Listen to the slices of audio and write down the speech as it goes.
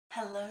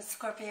Hello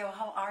Scorpio,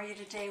 how are you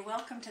today?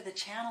 Welcome to the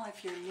channel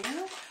if you're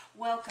new.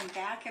 Welcome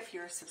back if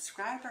you're a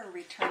subscriber or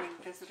returning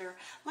visitor.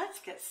 Let's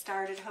get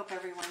started. Hope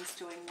everyone's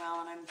doing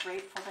well and I'm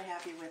grateful to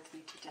have you with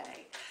me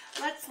today.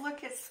 Let's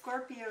look at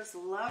Scorpio's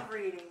love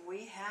reading.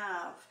 We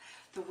have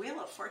the Wheel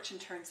of Fortune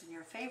turns in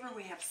your favor.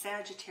 We have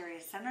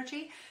Sagittarius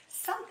energy.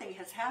 Something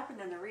has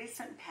happened in the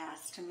recent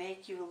past to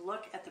make you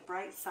look at the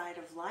bright side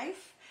of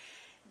life.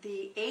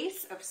 The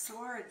Ace of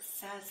Swords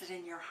says that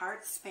in your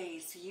heart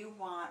space you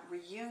want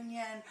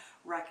reunion,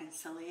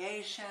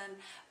 reconciliation,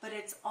 but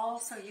it's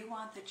also you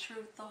want the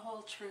truth, the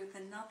whole truth,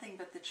 and nothing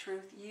but the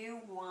truth. You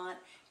want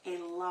a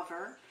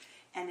lover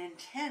and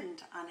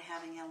intend on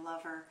having a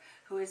lover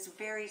who is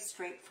very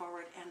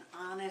straightforward and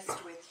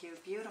honest with you.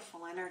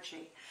 Beautiful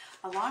energy.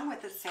 Along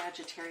with the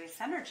Sagittarius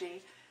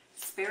energy,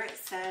 Spirit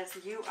says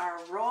you are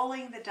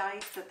rolling the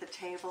dice at the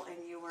table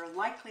and you are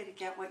likely to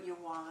get what you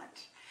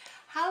want.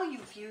 How you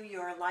view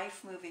your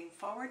life moving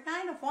forward,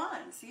 9 of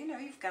Wands. You know,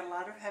 you've got a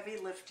lot of heavy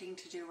lifting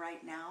to do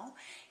right now.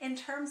 In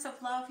terms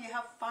of love, you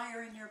have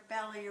fire in your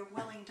belly. You're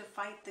willing to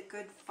fight the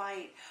good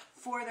fight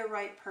for the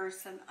right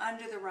person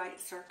under the right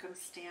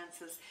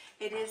circumstances.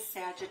 It is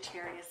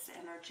Sagittarius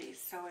energy,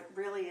 so it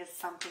really is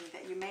something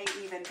that you may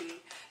even be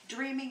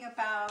dreaming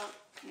about.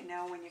 You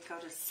know, when you go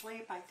to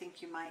sleep, I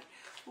think you might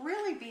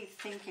really be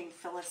thinking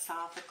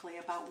philosophically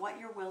about what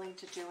you're willing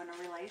to do in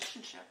a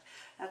relationship.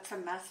 That's a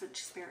message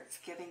Spirit's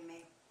giving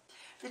me.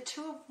 The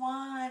Two of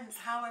Wands,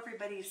 how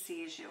everybody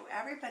sees you.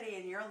 Everybody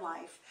in your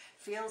life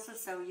feels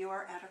as though you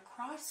are at a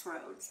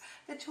crossroads.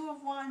 The Two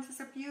of Wands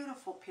is a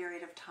beautiful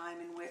period of time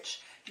in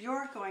which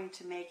you're going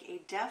to make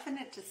a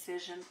definite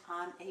decision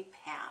on a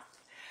path.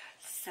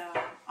 So,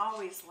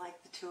 always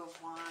like the Two of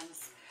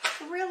Wands.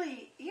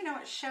 Really, you know,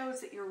 it shows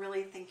that you're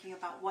really thinking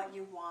about what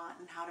you want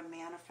and how to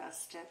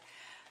manifest it.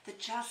 The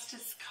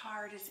Justice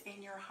card is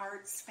in your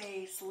heart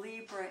space,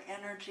 Libra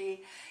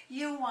energy.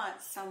 You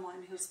want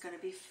someone who's going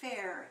to be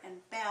fair and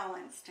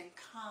balanced and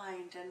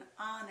kind and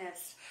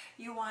honest.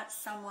 You want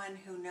someone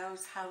who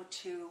knows how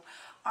to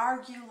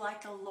argue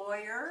like a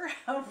lawyer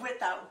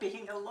without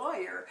being a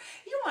lawyer.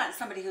 You want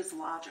somebody who's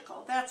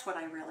logical. That's what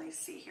I really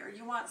see here.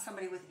 You want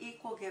somebody with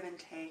equal give and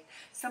take,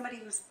 somebody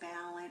who's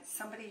balanced,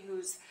 somebody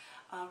who's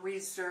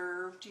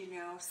reserved, you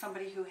know,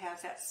 somebody who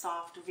has that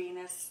soft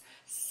Venus,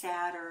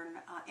 Saturn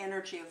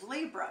energy of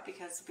Libra,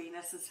 because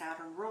Venus and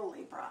Saturn rule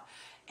Libra.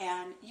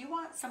 And you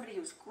want somebody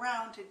who's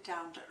grounded,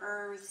 down to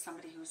earth,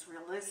 somebody who's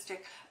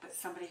realistic, but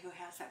somebody who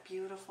has that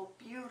beautiful,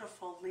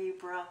 beautiful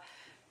Libra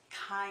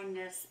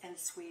kindness and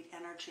sweet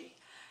energy.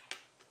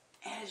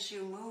 As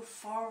you move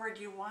forward,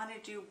 you want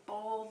to do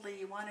boldly,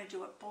 you want to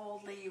do it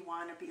boldly, you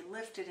want to be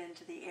lifted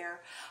into the air.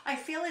 I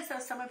feel as though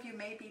some of you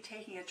may be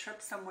taking a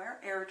trip somewhere,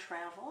 air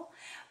travel,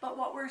 but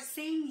what we're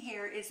seeing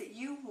here is that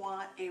you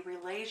want a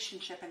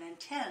relationship and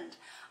intend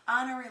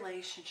on a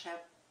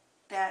relationship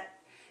that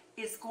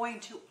is going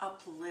to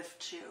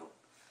uplift you.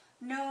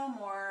 No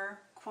more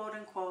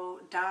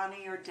quote-unquote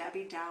Donnie or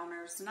Debbie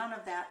Downers. None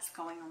of that's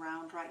going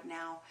around right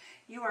now.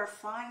 You are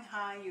flying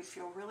high. You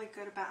feel really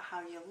good about how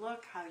you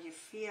look, how you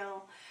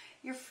feel.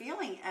 You're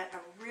feeling at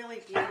a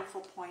really beautiful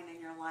point in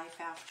your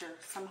life after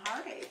some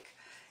heartache.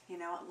 You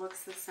know, it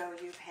looks as though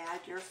you've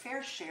had your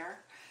fair share.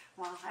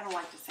 Well, I don't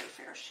like to say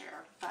fair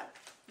share, but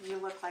you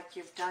look like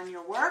you've done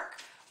your work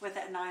with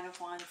that 9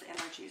 of Wands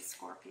energy,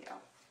 Scorpio.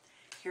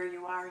 Here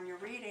you are in your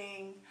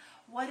reading.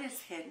 What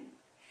is hidden?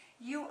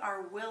 You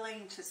are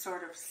willing to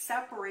sort of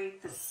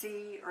separate the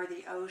sea or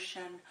the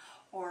ocean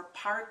or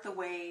part the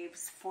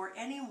waves for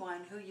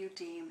anyone who you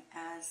deem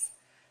as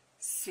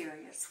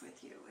serious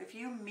with you. If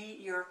you meet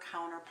your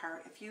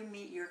counterpart, if you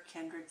meet your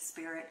kindred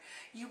spirit,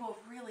 you will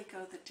really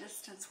go the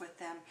distance with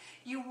them.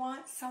 You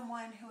want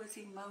someone who is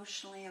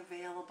emotionally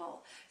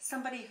available,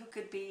 somebody who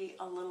could be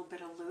a little bit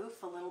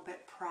aloof, a little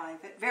bit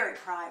private, very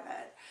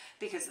private,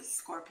 because it's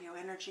Scorpio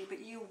energy,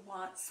 but you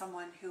want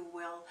someone who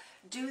will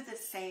do the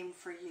same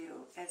for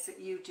you as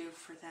you do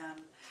for them.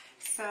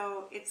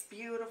 So it's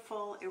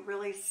beautiful. It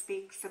really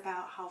speaks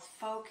about how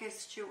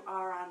focused you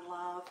are on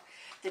love,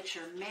 that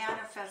you're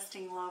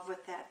manifesting love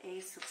with that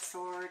Ace of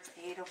Swords,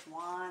 8 of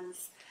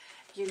Wands.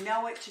 You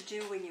know what to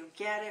do when you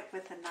get it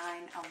with the 9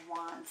 of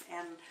Wands,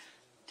 and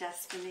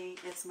destiny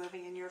is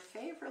moving in your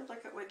favor.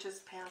 Look at what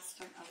just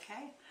passed.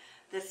 Okay,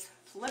 this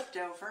flipped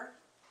over.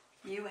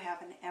 You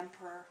have an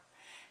Emperor.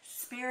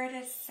 Spirit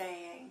is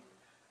saying,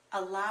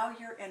 allow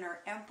your inner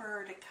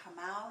emperor to come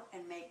out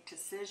and make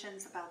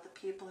decisions about the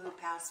people who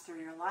pass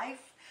through your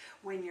life.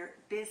 When you're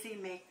busy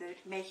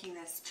making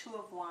this 2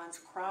 of Wands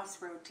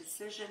crossroad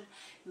decision,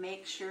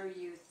 make sure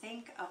you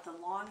think of the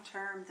long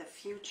term, the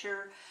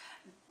future.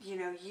 You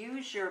know,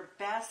 use your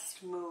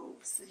best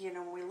moves. You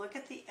know, when we look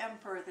at the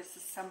Emperor, this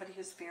is somebody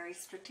who's very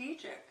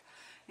strategic.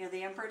 You know,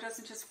 the Emperor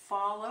doesn't just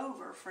fall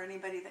over for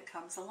anybody that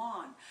comes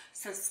along.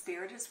 So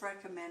Spirit is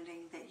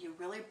recommending that you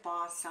really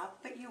boss up,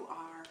 but you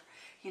are.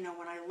 You know,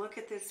 when I look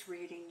at this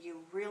reading, you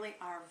really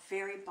are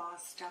very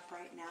bossed up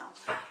right now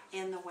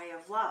in the way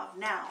of love.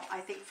 Now,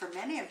 I think for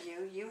many of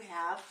you, you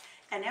have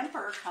an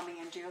Emperor coming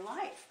into your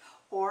life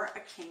or a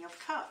King of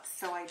Cups.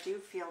 So I do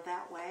feel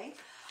that way.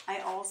 I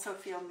also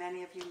feel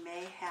many of you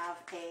may have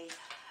a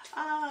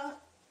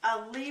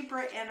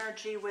Libra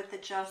energy with the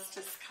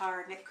Justice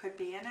card. And it could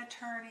be an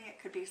attorney, it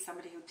could be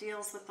somebody who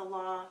deals with the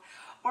law,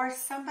 or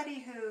somebody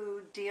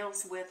who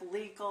deals with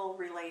legal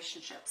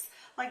relationships,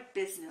 like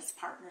business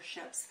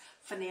partnerships,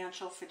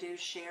 financial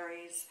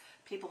fiduciaries,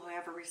 people who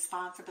have a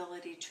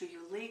responsibility to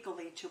you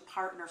legally to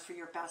partner for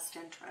your best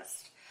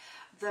interest.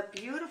 The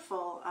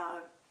beautiful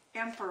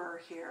Emperor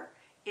here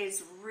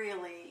is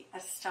really a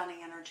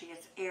stunning energy.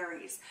 It's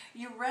Aries.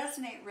 You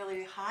resonate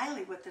really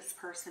highly with this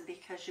person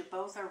because you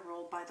both are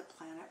ruled by the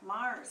planet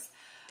Mars.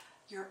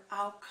 Your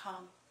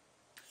outcome,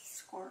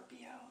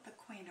 Scorpio, the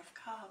Queen of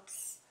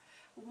Cups.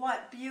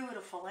 What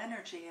beautiful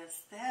energy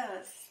is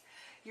this?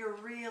 You're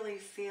really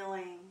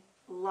feeling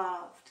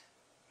loved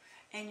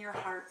in your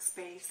heart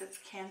space. It's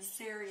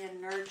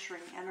Cancerian,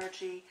 nurturing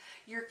energy.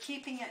 You're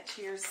keeping it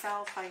to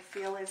yourself. I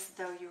feel as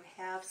though you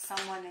have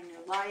someone in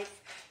your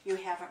life. You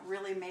haven't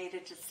really made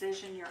a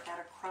decision. You're at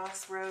a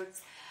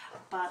crossroads.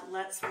 But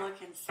let's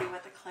look and see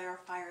what the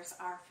clarifiers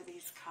are for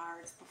these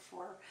cards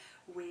before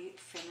we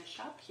finish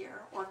up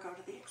here or go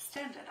to the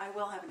extended. I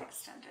will have an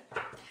extended.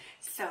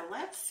 So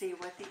let's see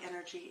what the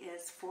energy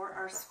is for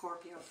our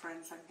Scorpio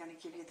friends. I'm going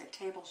to give you the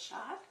table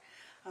shot.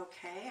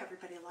 Okay,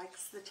 everybody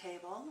likes the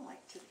table.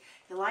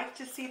 You like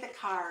to see the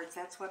cards.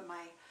 That's what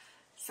my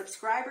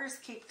subscribers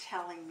keep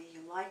telling me. You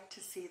like to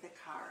see the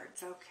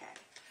cards. Okay,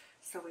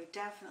 so we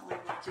definitely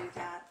will do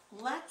that.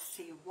 Let's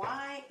see,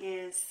 why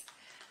is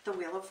the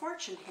Wheel of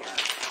Fortune here?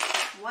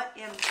 What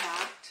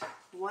impact,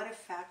 what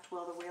effect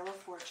will the Wheel of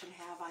Fortune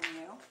have on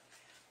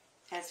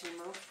you as you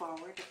move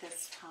forward at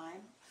this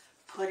time?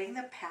 Putting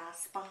the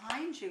past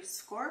behind you,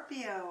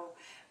 Scorpio.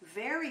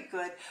 Very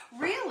good.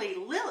 Really,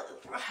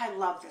 I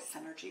love this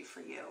energy for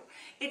you.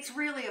 It's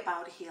really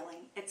about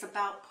healing. It's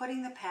about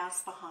putting the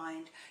past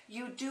behind.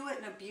 You do it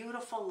in a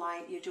beautiful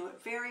light. You do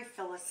it very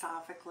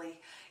philosophically.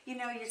 You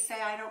know, you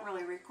say, I don't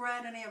really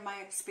regret any of my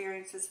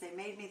experiences. They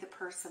made me the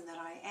person that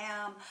I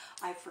am.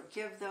 I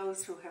forgive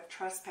those who have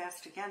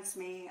trespassed against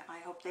me. I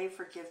hope they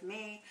forgive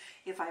me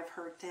if I've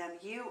hurt them.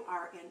 You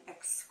are in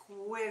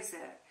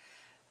exquisite,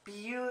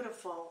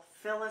 beautiful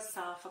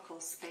philosophical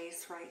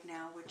space right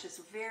now, which is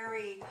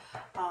very,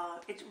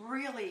 it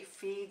really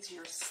feeds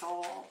your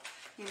soul.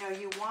 You know,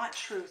 you want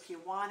truth,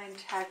 you want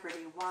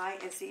integrity. Why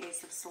is the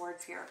Ace of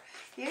Swords here?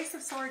 The Ace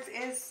of Swords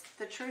is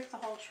the truth, the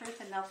whole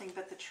truth, and nothing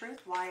but the truth.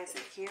 Why is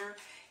it here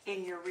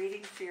in your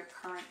reading for your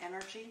current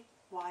energy?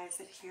 Why is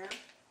it here?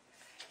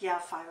 Yeah,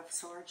 Five of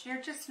Swords.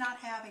 You're just not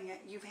having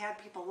it. You've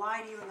had people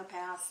lie to you in the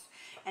past,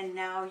 and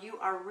now you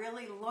are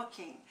really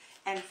looking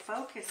and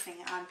focusing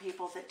on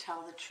people that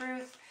tell the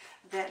truth,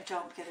 that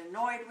don't get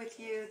annoyed with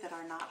you, that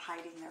are not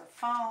hiding their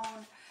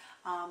phone.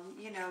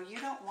 You know,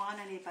 you don't want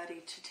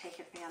anybody to take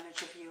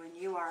advantage of you,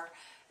 and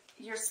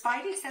your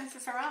spidey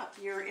senses are up.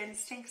 Your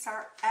instincts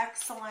are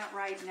excellent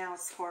right now,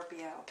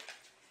 Scorpio.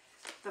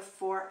 The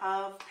Four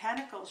of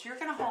Pentacles. You're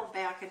going to hold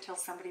back until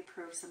somebody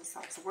proves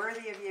themselves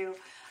worthy of you,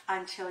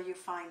 until you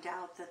find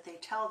out that they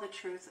tell the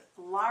truth,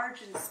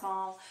 large and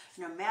small,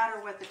 no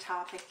matter what the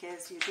topic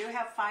is. You do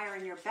have fire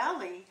in your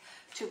belly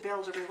to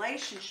build a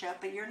relationship,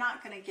 but you're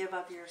not going to give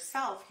of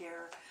yourself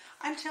here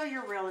until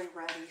you're really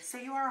ready. So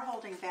you are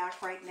holding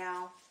back right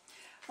now.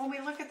 When we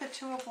look at the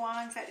Two of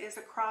Wands, that is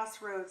a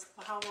crossroads.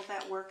 How will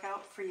that work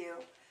out for you?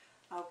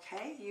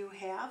 Okay, you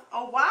have,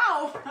 oh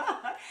wow,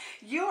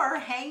 you are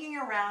hanging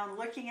around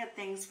looking at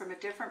things from a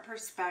different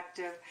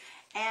perspective,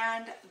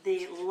 and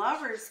the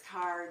Lovers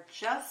card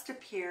just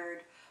appeared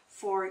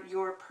for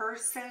your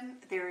person.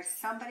 There is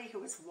somebody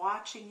who is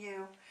watching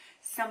you,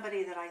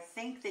 somebody that I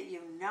think that you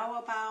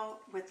know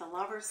about with the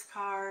Lovers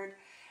card,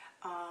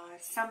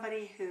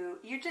 somebody who,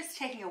 you're just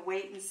taking a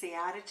wait and see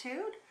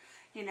attitude.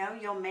 You know,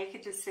 you'll make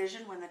a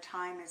decision when the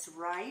time is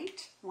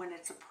right, when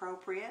it's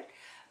appropriate.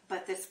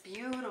 But this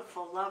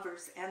beautiful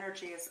Lover's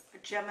energy is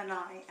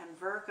Gemini and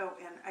Virgo,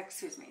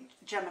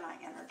 Gemini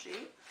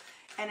energy.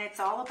 And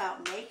it's all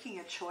about making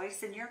a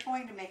choice. And you're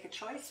going to make a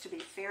choice to be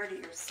fair to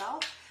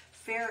yourself,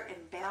 fair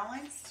and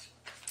balanced.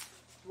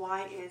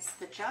 Why is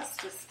the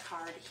Justice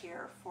card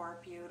here for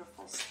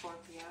beautiful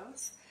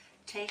Scorpios?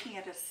 Taking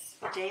it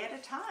a day at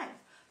a time,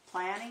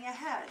 planning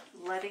ahead,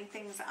 letting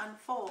things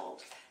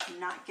unfold,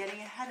 not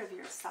getting ahead of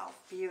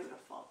yourself.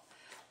 Beautiful.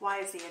 Why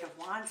is the Eight of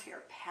Wands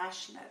here?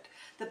 Passionate.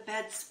 The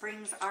bed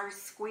springs are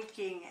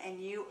squeaking and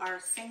you are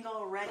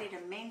single, ready to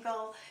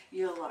mingle.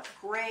 You look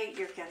great.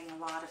 You're getting a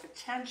lot of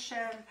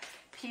attention.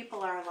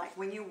 People are like,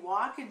 when you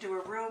walk into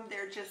a room,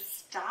 they're just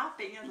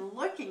stopping and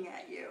looking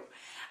at you.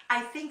 I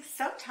think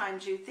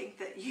sometimes you think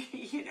that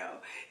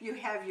you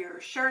have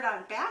your shirt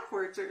on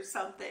backwards or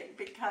something,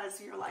 because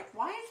you're like,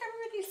 why is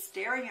everybody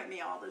staring at me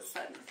all of a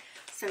sudden?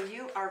 So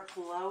you are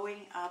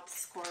glowing up,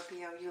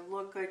 Scorpio. You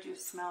look good, you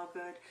smell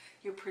good,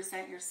 you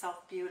present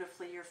yourself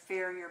beautifully, you're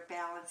fair, you're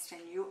balanced,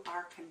 and you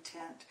are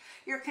content.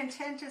 You're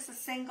content as a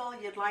single.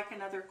 You'd like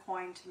another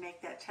coin to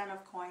make that 10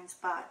 of coins,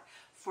 but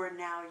for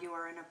now you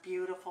are in a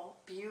beautiful,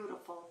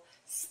 beautiful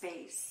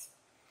space.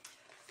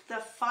 The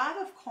Five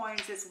of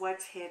Coins is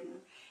what's hidden.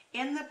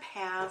 In the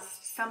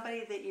past,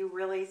 somebody that you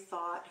really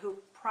thought, who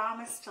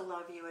promised to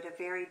love you at a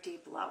very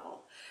deep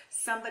level,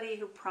 somebody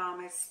who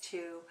promised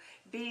to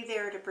be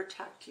there to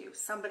protect you,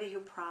 somebody who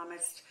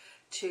promised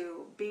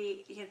to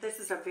be, this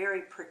is a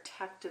very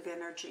protective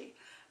energy,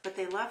 but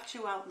they left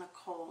you out in the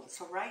cold.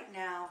 So right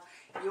now,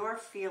 your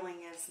feeling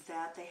is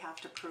that they have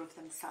to prove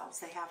themselves.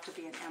 They have to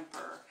be an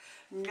emperor.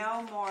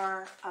 No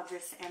more of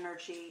this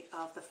energy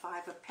of the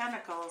Five of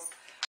Pentacles,